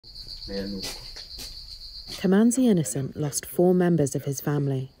Kamanzi Innocent lost 4 members of his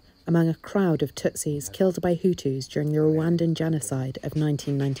family among a crowd of Tutsis killed by Hutus during the Rwandan genocide of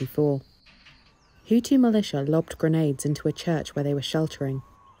 1994. Hutu militia lobbed grenades into a church where they were sheltering,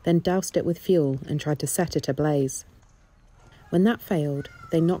 then doused it with fuel and tried to set it ablaze. When that failed,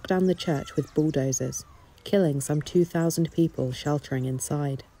 they knocked down the church with bulldozers, killing some 2,000 people sheltering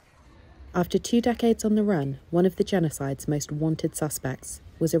inside. After 2 decades on the run, one of the genocide's most wanted suspects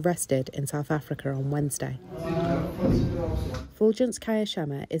was arrested in South Africa on Wednesday. Fulgence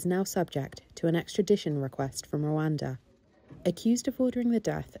Kayishema is now subject to an extradition request from Rwanda. Accused of ordering the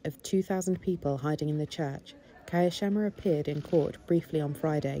death of 2,000 people hiding in the church, Kayishema appeared in court briefly on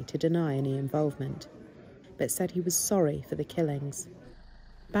Friday to deny any involvement, but said he was sorry for the killings.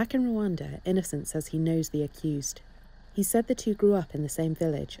 Back in Rwanda, Innocent says he knows the accused. He said the two grew up in the same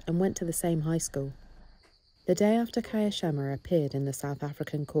village and went to the same high school. The day after Kayishema appeared in the South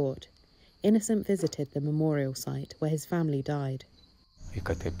African court, Innocent visited the memorial site where his family died.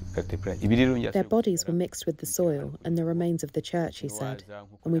 Their bodies were mixed with the soil and the remains of the church, he said,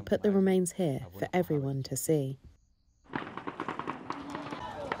 and we put the remains here for everyone to see.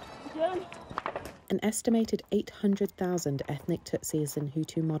 An estimated 800,000 ethnic Tutsis and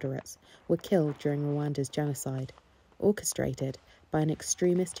Hutu moderates were killed during Rwanda's genocide, orchestrated by an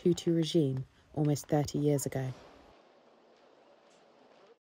extremist Hutu regime almost 30 years ago.